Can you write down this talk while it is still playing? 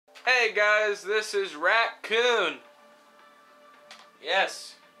Hey guys, this is Raccoon.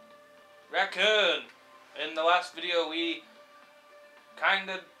 Yes, Raccoon. In the last video we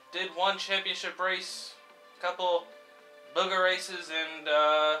kinda did one championship race, a couple booger races, and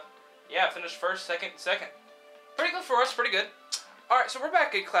yeah, finished first, second. Pretty good for us, pretty good. Alright, so we're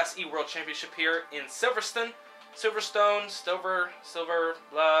back at Class E World Championship here in Silverstone,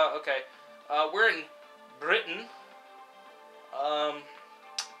 blah, okay. We're in Britain.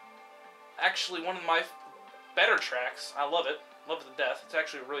 Actually one of my better tracks. I love it. Love it to death. It's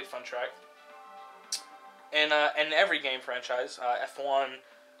actually a really fun track. And in every game franchise, F1,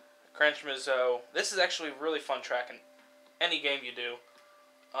 Gran Turismo, this is actually a really fun track in any game you do.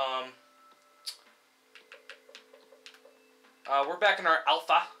 We're back in our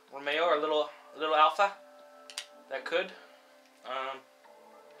Alfa Romeo, our little Alfa that could.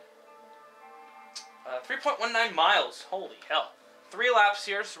 3.19 miles. Holy hell. 3 laps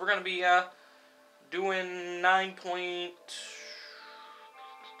here, so we're going to be doing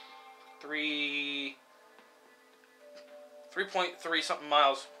 3.3 something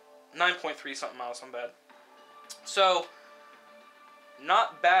miles. 9.3 something miles, I'm bad. So,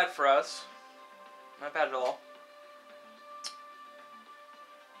 not bad for us. Not bad at all.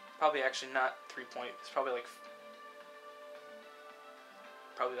 Probably actually not 3 point. It's probably like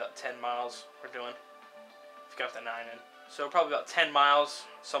about 10 miles we're doing. If you got the 9 in. So probably about 10 miles,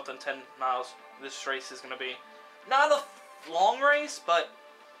 10 miles. This race is going to be not a long race, but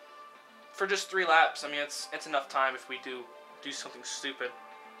for just 3 laps, I mean, it's enough time if we do something stupid.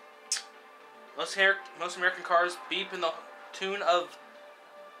 Most American cars beep in the tune of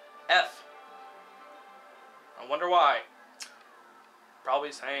F. I wonder why.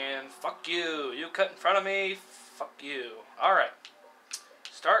 Probably saying, fuck you, you cut in front of me, fuck you. Alright.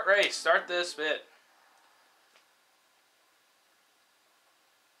 Start race, start this bit.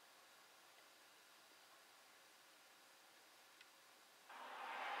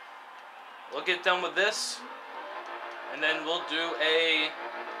 We'll get done with this, and then we'll do a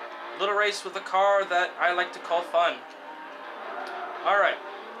little race with a car that I like to call fun. Alright.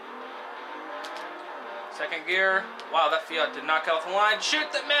 Second gear. Wow, that Fiat did not get off the line. Shoot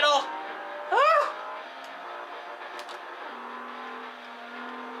the middle! Ah!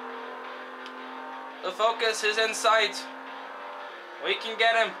 The Focus is in sight. We can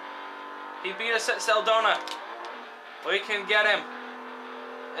get him. He beat us at Seldona. We can get him.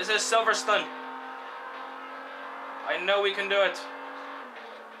 This is Silverstone. I know we can do it.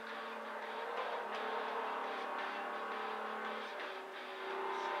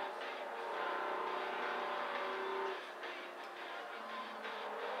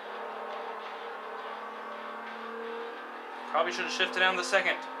 Probably should have shifted down the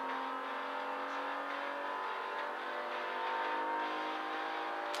second.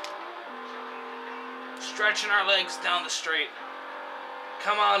 Stretching our legs down the straight.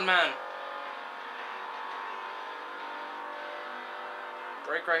 Come on, man.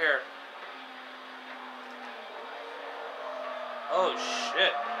 Brake right here. Oh,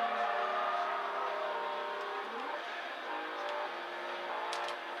 shit.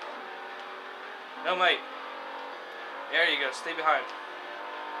 No, mate. There you go. Stay behind.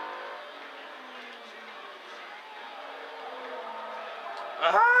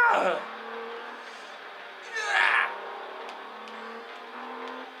 Aha!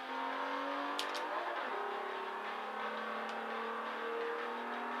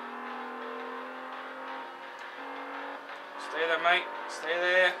 Stay there, mate. Stay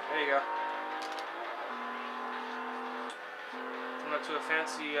there. There you go. Come up to a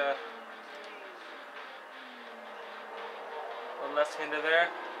fancy left-hander there.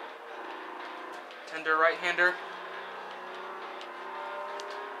 Tender right-hander.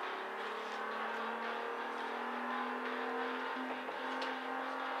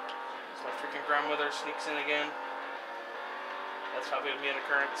 So my freaking grandmother sneaks in again. That's probably gonna be an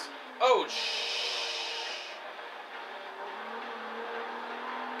occurrence. Oh,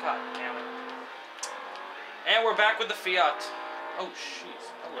 God damn it. And we're back with the Fiat. Oh,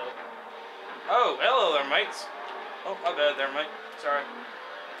 jeez. Hello. Oh, hello there, mates. Oh, my bad there, mate. Sorry.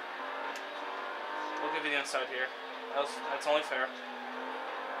 We'll give you the inside here. That's only fair.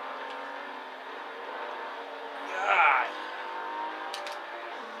 God.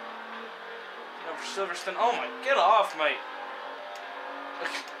 No, for Silverstone. Oh my, get off, mate.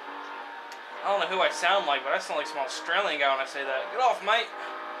 I don't know who I sound like, but I sound like some Australian guy when I say that. Get off, mate.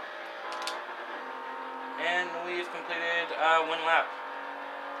 And we've completed one lap.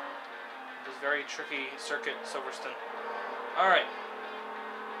 This very tricky circuit, Silverstone. Alright.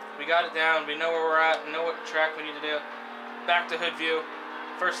 We got it down. We know where we're at. We know what track we need to do. Back to hood view.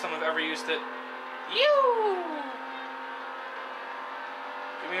 First time I've ever used it. You.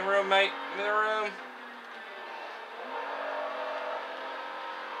 Give me room, mate. Give me the room.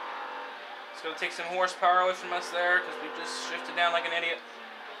 It's gonna take some horsepower away from us there because we just shifted down like an idiot.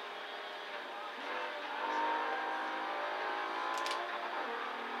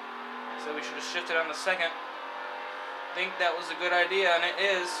 So we should have shifted on the second. I think that was a good idea, and it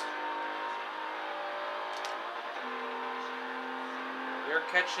is. We're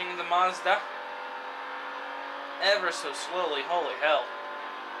catching the Mazda ever so slowly. Holy hell.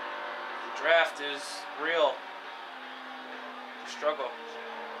 The draft is real. Struggle.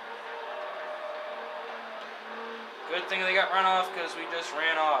 Good thing they got run off because we just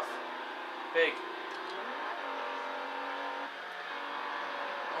ran off. Big.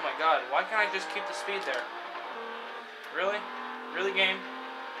 Oh my god, why can't I just keep the speed there? Really? Really, game?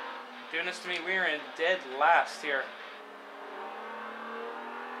 Doing this to me? We're in dead last here.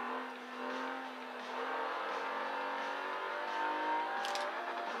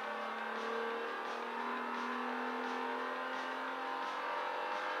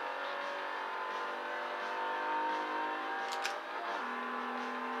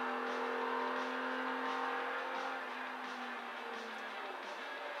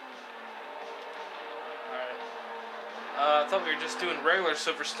 I thought we were just doing regular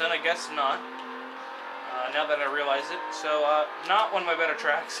Silverstone. I guess not. Now that I realize it. So, not one of my better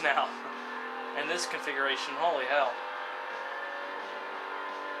tracks now. In this configuration. Holy hell.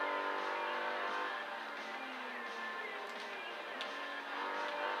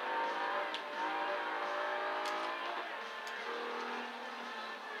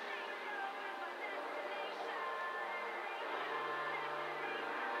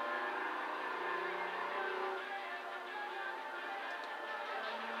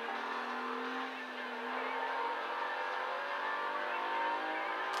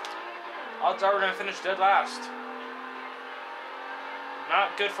 Odds are we're going to finish dead last.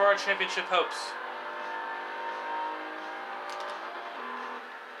 Not good for our championship hopes.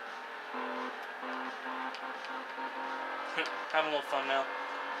 Having a little fun now.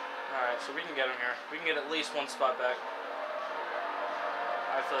 Alright, so we can get him here. We can get at least one spot back.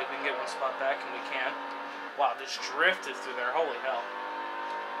 I feel like we can get one spot back, and we can. Wow, just drifted through there. Holy hell.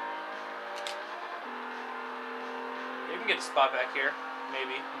 We can get a spot back here.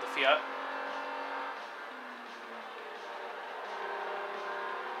 Maybe. With the Fiat.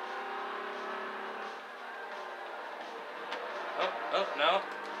 Oh, no.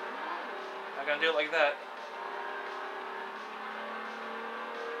 Not gonna do it like that.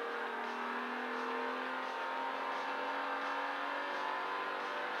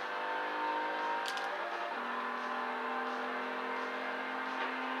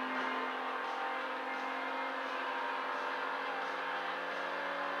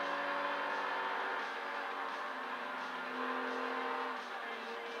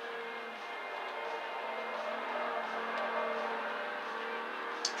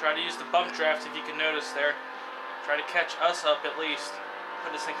 Try to use the bump draft if you can notice there. Try to catch us up at least.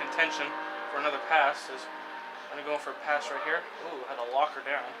 Put us in contention for another pass. I'm going to go for a pass right here. Ooh, had to lock her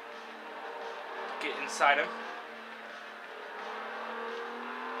down. Get inside him.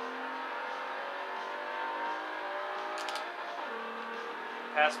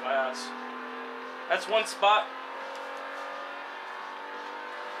 Pass by us. That's one spot.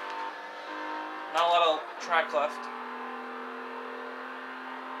 Not a lot of track left.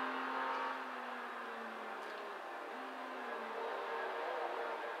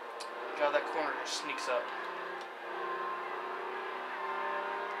 God, that corner just sneaks up.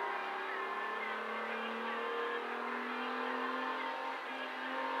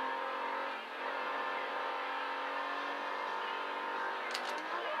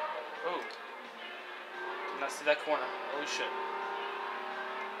 Oh. Did not see that corner. Holy shit.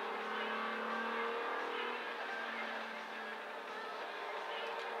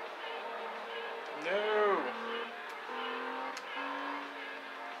 No.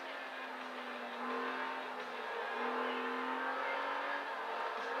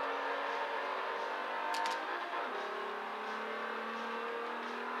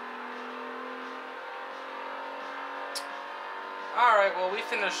 Alright, well, we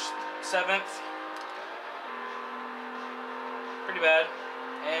finished 7th. Pretty bad.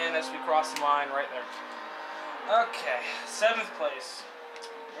 And as we cross the line right there. Okay, 7th place.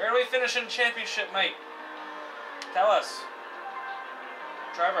 Where do we finish in the championship, mate? Tell us.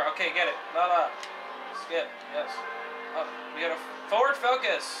 Driver, okay, get it. La la. Skip, yes. Oh, we got a forward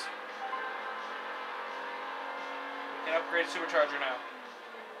focus. We can upgrade supercharger now.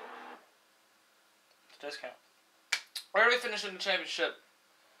 Discount. Where do we finish in the championship?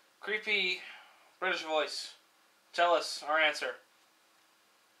 Creepy British voice. Tell us our answer.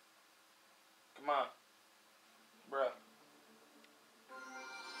 Come on. Bruh.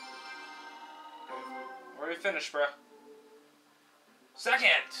 Where we finished, bruh? Second!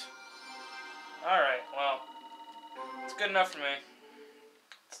 Alright, well. It's good enough for me.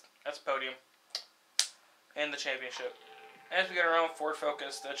 That's podium. And the championship. And we got our own Ford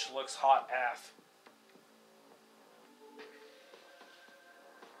Focus that looks hot AF.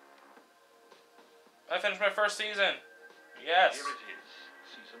 I finished my first season. Yes. Here it is,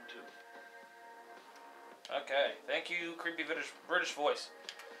 season 2. Okay. Thank you, creepy British voice.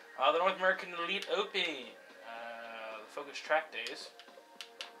 The North American Elite Open. The Focus Track Days.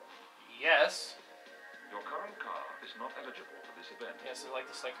 Yes. Your current car is not eligible for this event. Yes, I like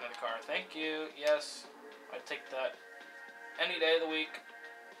the second of the car. Thank you. Yes. I'd take that any day of the week.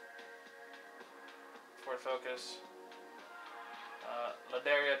 Ford Focus.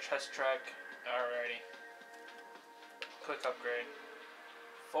 Ladaria Test Track. Alrighty. Quick upgrade.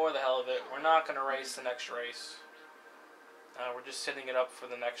 For the hell of it. We're not going to race the next race. We're just setting it up for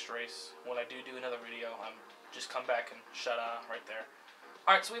the next race. When I do another video, I'm just come back and shut right there.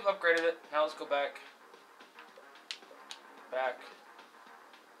 Alright, so we've upgraded it. Now let's go back. Back.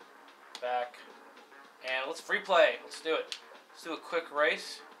 And let's free play. Let's do it. Let's do a quick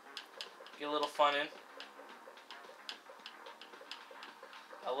race. Get a little fun in.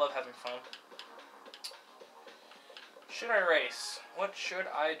 I love having fun. Should I race? What should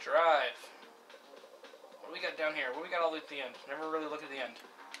I drive? What do we got down here? What do we got all the way at the end? Never really look at the end.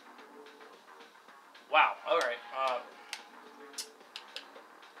 Wow. Alright. It's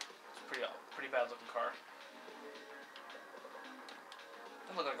a pretty bad looking car.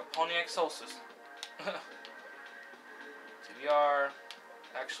 It looks like a Pontiac Solstice. TBR.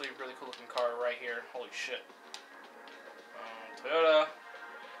 Actually, a really cool looking car right here. Holy shit. Toyota.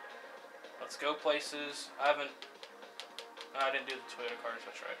 Let's go places. I didn't do the Toyota cars,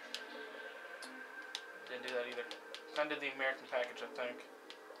 that's right. Didn't do that either. Kind of did the American package, I think.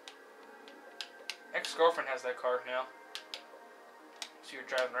 Ex-girlfriend has that car now. See her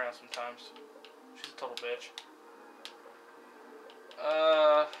driving around sometimes. She's a total bitch.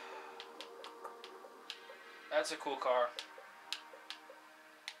 That's a cool car.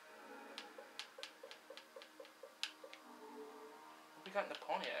 What we got in the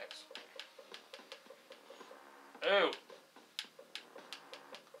Pontiacs? Oh.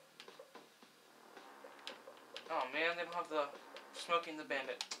 Oh man, they don't have the Smoking the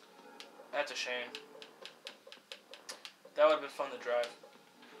Bandit. That's a shame. That would have been fun to drive.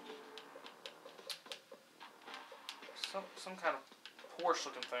 Some kind of Porsche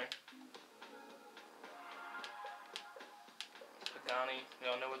looking thing. Pagani, we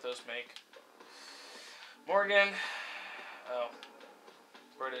all know what those make. Morgan. Oh.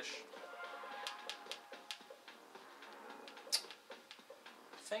 British.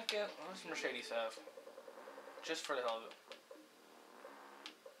 What does Mercedes have? Just for the hell of it.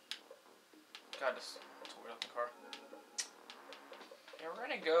 God, that's a weird looking car. Yeah, we're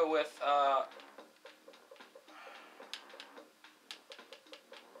gonna go with,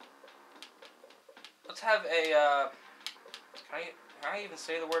 let's have a, can I even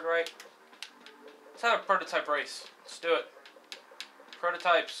say the word right? Let's have a prototype race. Let's do it.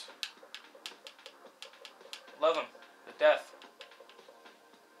 Prototypes. Love them to death.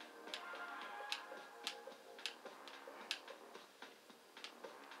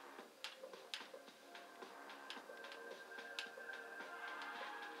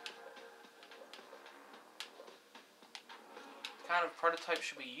 What kind of prototype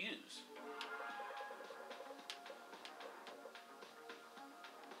should we use?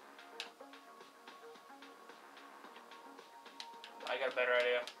 I got a better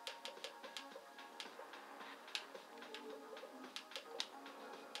idea.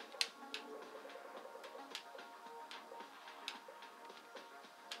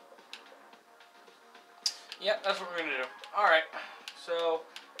 Yep, that's what we're gonna do. Alright, so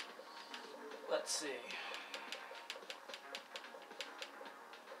let's see.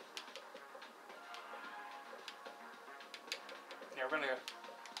 Yeah, we're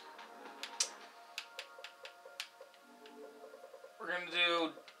gonna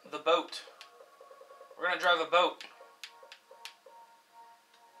do the boat. We're gonna drive a boat.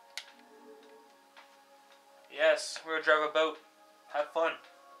 Yes, we're gonna drive a boat. Have fun.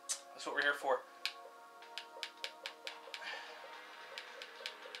 That's what we're here for.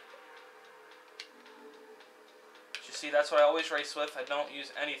 You see, that's what I always race with. I don't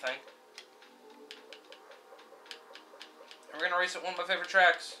use anything. We're gonna race at one of my favorite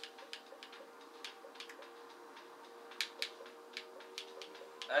tracks.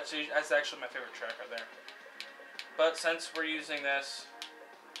 That's actually my favorite track right there. But since we're using this,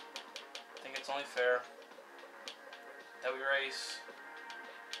 I think it's only fair that we race.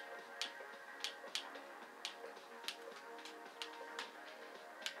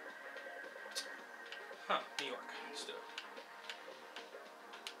 Huh, New York. Let's do it.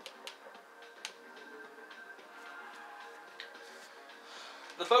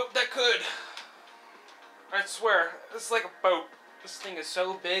 The boat that could. I swear, this is like a boat. This thing is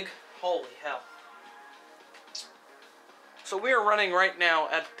so big. Holy hell. So we are running right now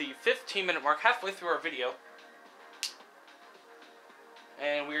at the 15-minute mark, halfway through our video.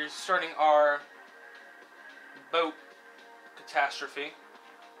 And we're starting our boat catastrophe.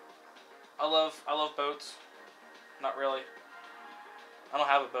 I love boats. Not really. I don't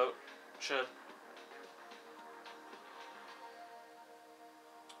have a boat. Should.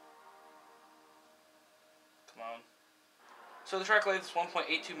 Come on. So the track length is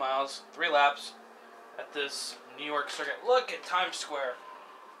 1.82 miles, 3 laps at this New York circuit. Look at Times Square.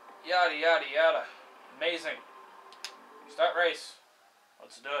 Yada, yada, yada. Amazing. Start race.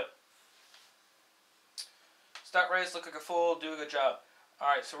 Let's do it. Start race, look like a fool, do a good job.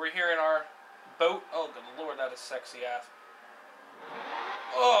 Alright, so we're here in our boat. Oh, good lord, that is sexy AF.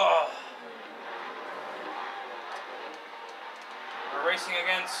 Oh! We're racing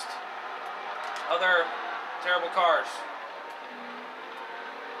against other terrible cars.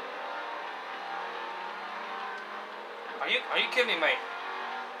 Are you kidding me, mate?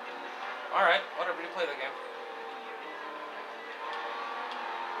 Alright, whatever, you play the game.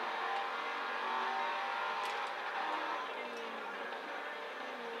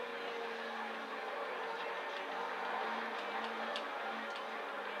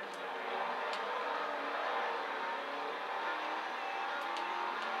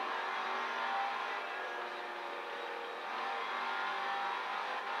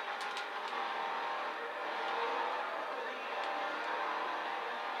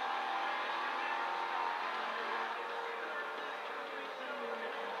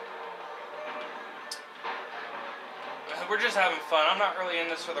 We're just having fun. I'm not really in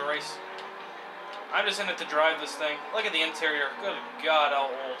this for the race. I'm just in it to drive this thing. Look at the interior. Good God,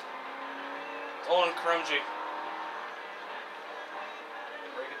 how old. It's old and crunchy.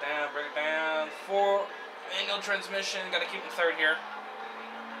 Break it down, break it down. 4 manual transmission. Gotta keep in third here.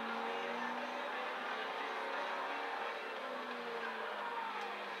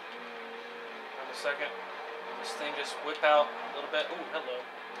 Have a second. This thing just whip out a little bit. Ooh, hello.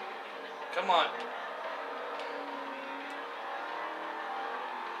 Come on.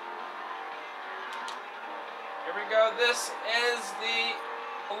 Here we go. This is the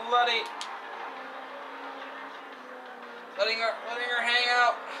bloody letting her hang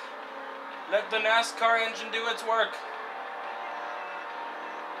out. Let the NASCAR engine do its work.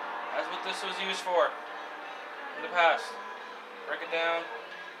 That's what this was used for in the past. Break it down.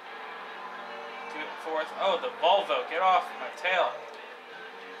 Keep it forth. Oh, the Volvo! Get off my tail.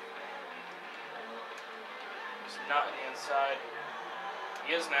 He's not on the inside.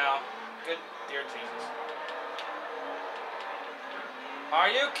 He is now. Good dear Jesus. Are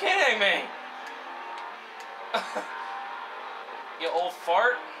you kidding me? You old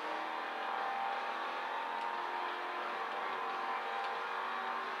fart.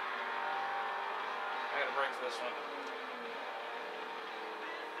 I gotta break for this one.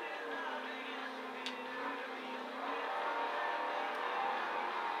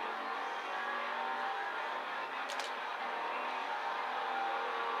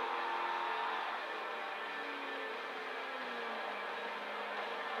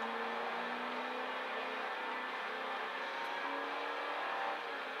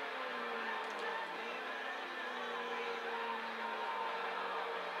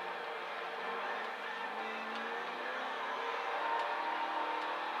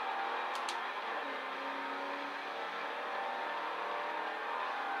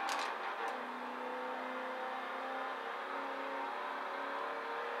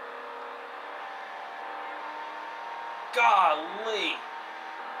 Golly.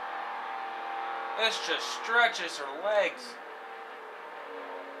 This just stretches her legs.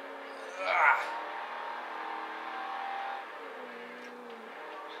 Ugh.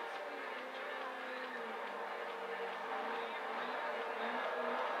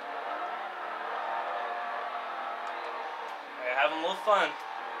 Hey, having a little fun.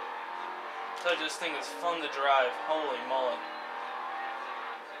 I tell you, this thing is fun to drive. Holy moly.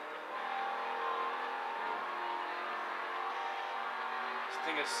 This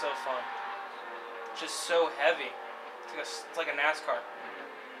thing is so fun. It's just so heavy. It's like a NASCAR.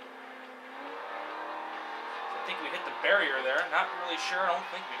 I think we hit the barrier there. Not really sure. I don't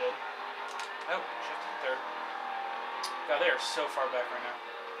think we did. Oh, shifted third. God, they are so far back right now.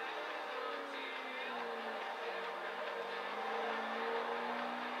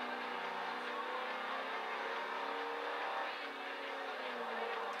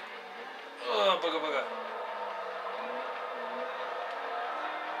 Oh, booga booga.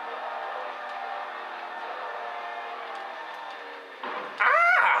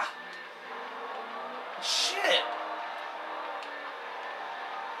 Ah! Shit!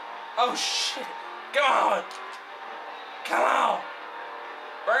 Oh shit! Come on! Come on!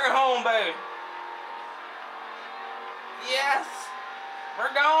 Bring it home, baby! Yes!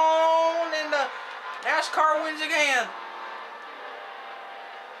 We're gone, and the NASCAR wins again!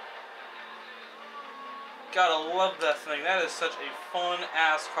 Gotta love that thing. That is such a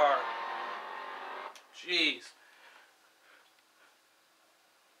fun-ass car. Jeez.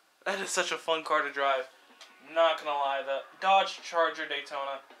 That is such a fun car to drive. Not gonna lie, the Dodge Charger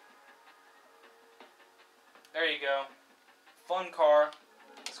Daytona. There you go. Fun car.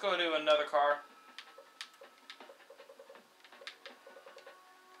 Let's go do another car.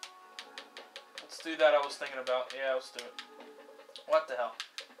 Let's do that I was thinking about. Yeah, let's do it. What the hell?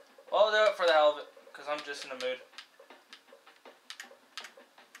 Well, I'll do it for the hell of it, because I'm just in the mood.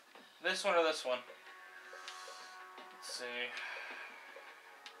 This one or this one? Let's see.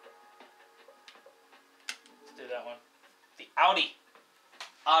 Let's do that one. The Audi.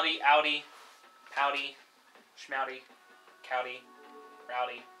 Audi. Howdy. Schmouty. Cowdy.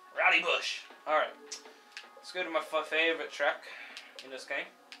 Rowdy. Rowdy Bush. Alright. Let's go to my favorite track in this game.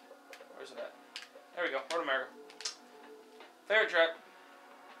 Where's it at? There we go. Road America. Favorite track.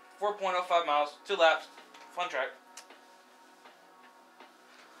 4.05 miles. 2 laps. Fun track.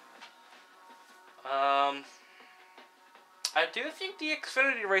 I do think the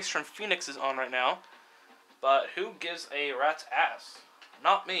Xfinity race from Phoenix is on right now. But who gives a rat's ass?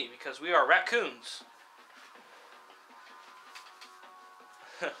 Not me, because we are raccoons.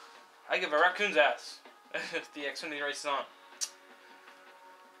 I give a raccoon's ass if the Xfinity race is on.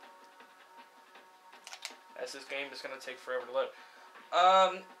 As this game is going to take forever to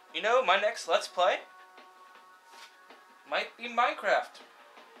load. You know, my next Let's Play might be Minecraft.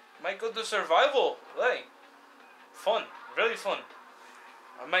 Might go to survival. Play. Fun. Really fun.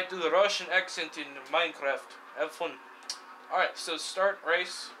 I might do the Russian accent in Minecraft. Have fun. Alright, so start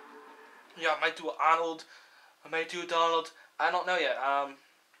race. Yeah, I might do Arnold. I might do Donald. I don't know yet. I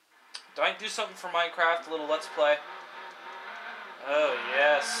might do something for Minecraft, a little Let's Play. Oh,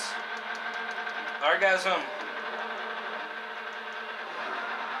 yes. Orgasm.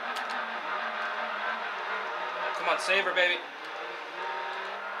 Come on, save her, baby.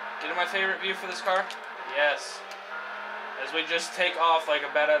 Get in my favorite view for this car. Yes. As we just take off like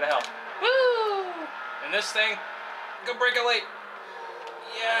a bat out of hell. Woo! And this thing, go break it late.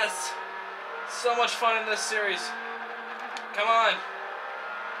 Yes. So much fun in this series. Come on.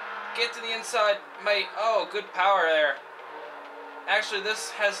 Get to the inside, mate. Oh, good power there. Actually,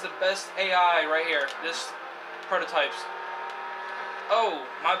 this has the best AI right here. This prototypes. Oh,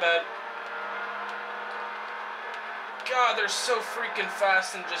 my bad. God, they're so freaking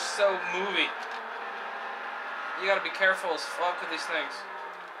fast and just so movie. You gotta be careful as fuck with these things.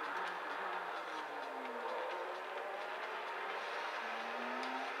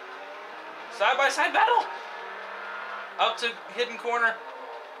 Side by side battle. Up to hidden corner.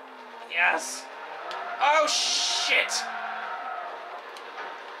 Yes. Oh shit.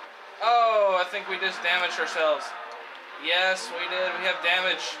 Oh, I think we just damaged ourselves. Yes, we did. We have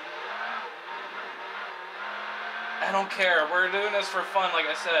damage. I don't care. We're doing this for fun, like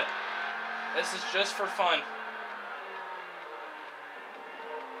I said. This is just for fun.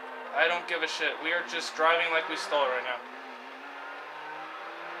 I don't give a shit. We are just driving like we stole right now.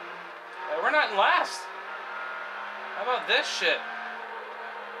 We're not in last. How about this shit?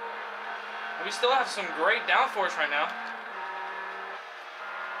 We still have some great downforce right now.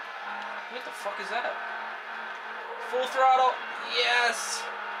 What the fuck is that? Full throttle. Yes.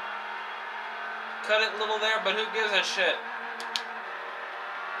 Cut it a little there, but who gives a shit?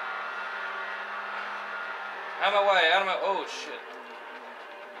 Out of my way. Out of my... Oh, shit.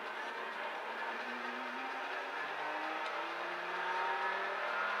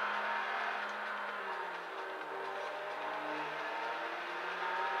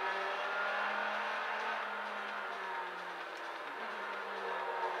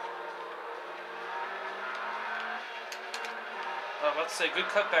 Oh, let's say good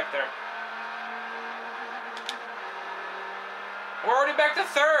cut back there. We're already back to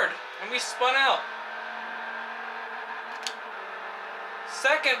third, and we spun out.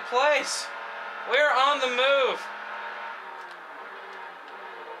 Second place. We're on the move.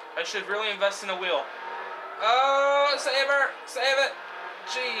 I should really invest in a wheel. Oh, save her! Save it!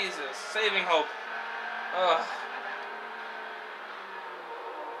 Jesus, saving hope. Ugh.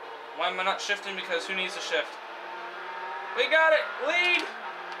 Why am I not shifting? Because who needs to shift? We got it! Lead!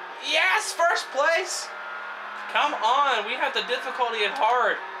 Yes! First place! Come on, we have the difficulty at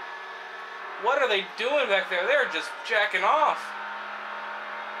hard. What are they doing back there? They're just jacking off.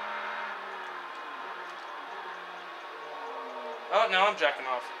 Oh, no, I'm jacking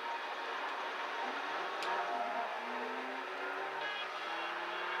off.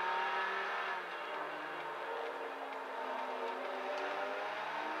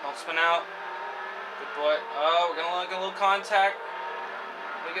 Don't spin out. Good boy. Oh, we're gonna get a little contact.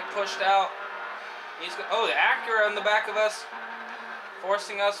 We get pushed out. Oh, the Acura in the back of us,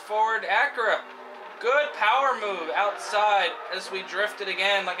 forcing us forward. Acura, good power move outside as we drifted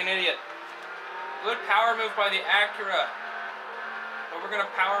again like an idiot. Good power move by the Acura. But we're gonna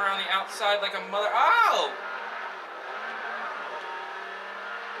power around the outside like a mother. Oh!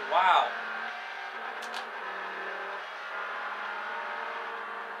 Wow.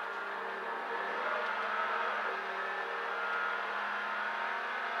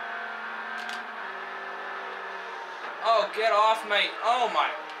 Oh, get off, mate. Oh my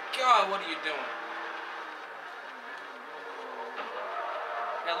God, what are you doing?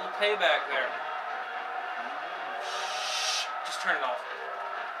 Got a little payback there. Shh, just turn it off.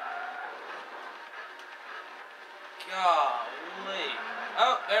 Golly.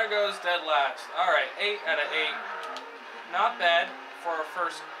 Oh, there goes dead last. Alright, 8 out of 8. Not bad for our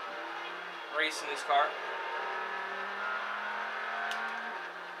first race in this car.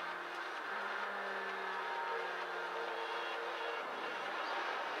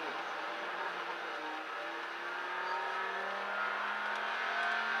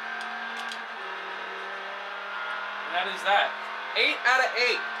 That is that. 8 out of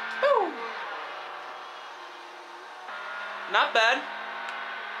 8. Woo! Not bad.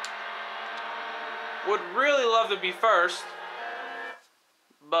 Would really love to be first.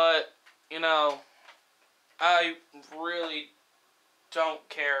 But, you know, I really don't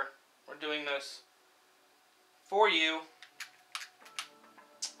care. We're doing this for you.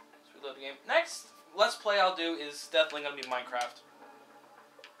 Let's reload the game. Next Let's Play I'll do is definitely going to be Minecraft.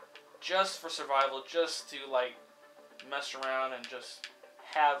 Just for survival, just to, like, mess around and just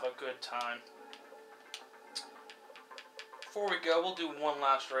have a good time. Before we go, we'll do one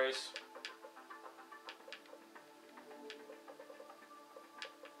last race.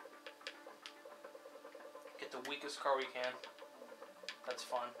 Get the weakest car we can. That's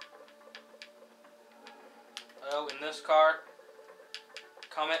fun. Oh, in this car,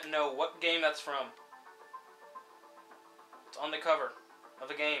 comment and know what game that's from. It's on the cover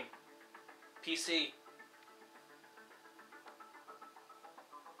of a game. PC.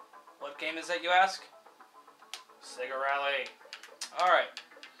 What game is that, you ask? Sega Rally. Alright.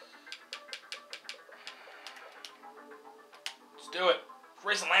 Let's do it.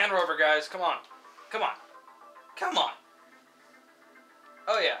 Race a Land Rover, guys. Come on. Come on. Come on.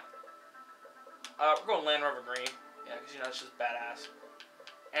 Oh, yeah. We're going Land Rover Green. Yeah, because, you know, it's just badass.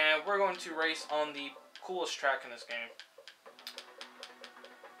 And we're going to race on the coolest track in this game.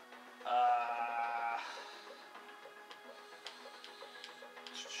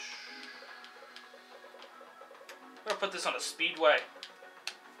 We're going to put this on a speedway.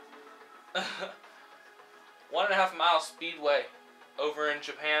 1.5 mile speedway over in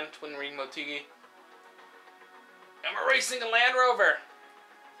Japan, Twin Ring Motegi. And we're racing a Land Rover.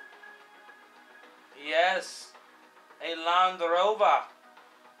 Yes. A Land Rover.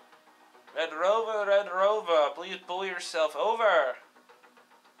 Red Rover, please pull yourself over.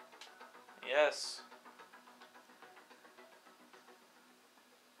 Yes.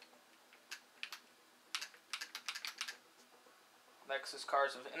 Lexus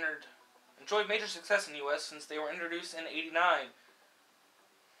cars have enjoyed major success in the US since they were introduced in '89.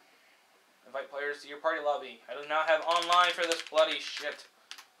 Invite players to your party lobby. I do not have online for this bloody shit.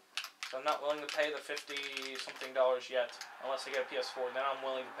 So I'm not willing to pay the $50-something yet. Unless I get a PS4, then I'm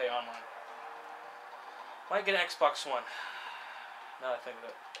willing to pay online. Might get an Xbox One. Now that I think of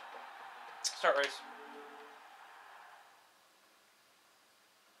it. Start race.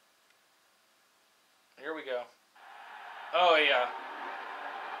 Here we go. Oh yeah.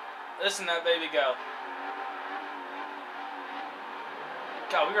 Listen to that baby go.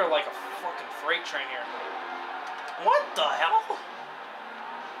 God, we are like a fucking freight train here. What the hell?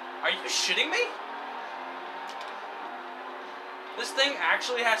 Are you shitting me? This thing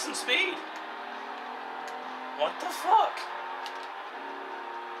actually has some speed. What the fuck?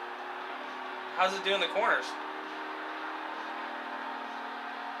 How's it doing the corners?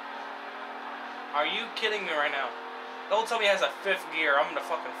 Are you kidding me right now? Don't tell me it has a 5th gear. I'm gonna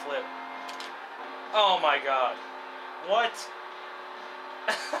fucking flip. Oh my god. What?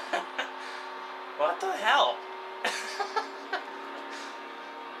 What the hell?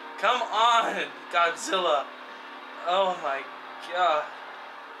 Come on, Godzilla. Oh my god.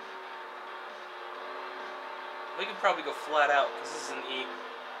 We could probably go flat out, because this is an E.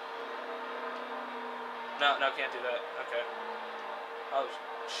 No, can't do that. Okay. Oh,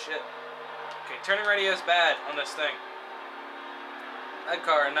 shit. Okay, turning radius is bad on this thing. That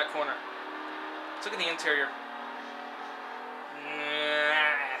car in that corner. Let's look at the interior.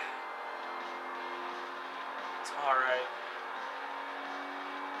 Nah. It's alright.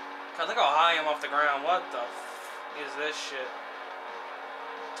 God, look how high I'm off the ground. What the f is this shit?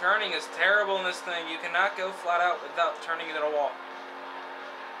 Turning is terrible in this thing. You cannot go flat out without turning into a wall.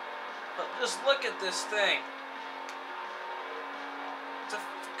 But just look at this thing. It's a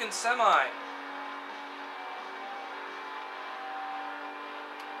fucking semi.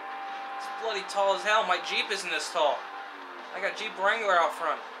 It's bloody tall as hell. My Jeep isn't this tall. I got Jeep Wrangler out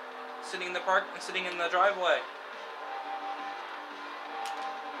front, sitting in the park, sitting in the driveway.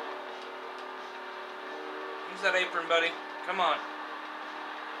 Use that apron, buddy. Come on.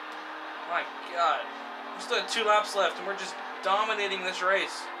 My god. We still have 2 laps left and we're just dominating this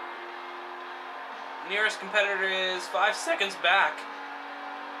race. Nearest competitor is 5 seconds back.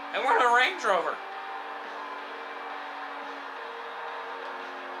 And we're in a Range Rover.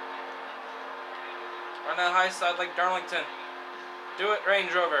 Run that high side like Darlington. Do it,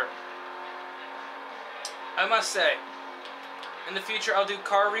 Range Rover. I must say, in the future I'll do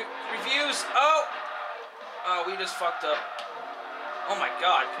car reviews. Oh! Oh, we just fucked up. Oh my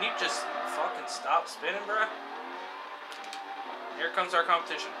god, can you just fucking stop spinning, bruh? Here comes our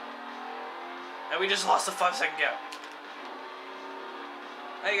competition. And we just lost a 5-second gap.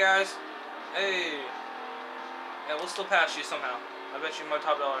 Hey guys. Hey. Yeah, we'll still pass you somehow. I bet you my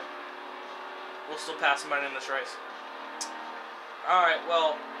top dollar. We'll still pass somebody in this race. Alright,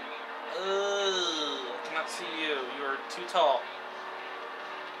 well. I cannot see you. You are too tall.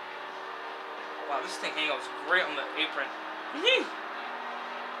 Wow, this thing angles great on the apron.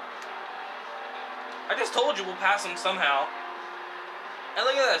 I just told you we'll pass him somehow. And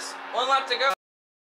look at this. 1 lap to go.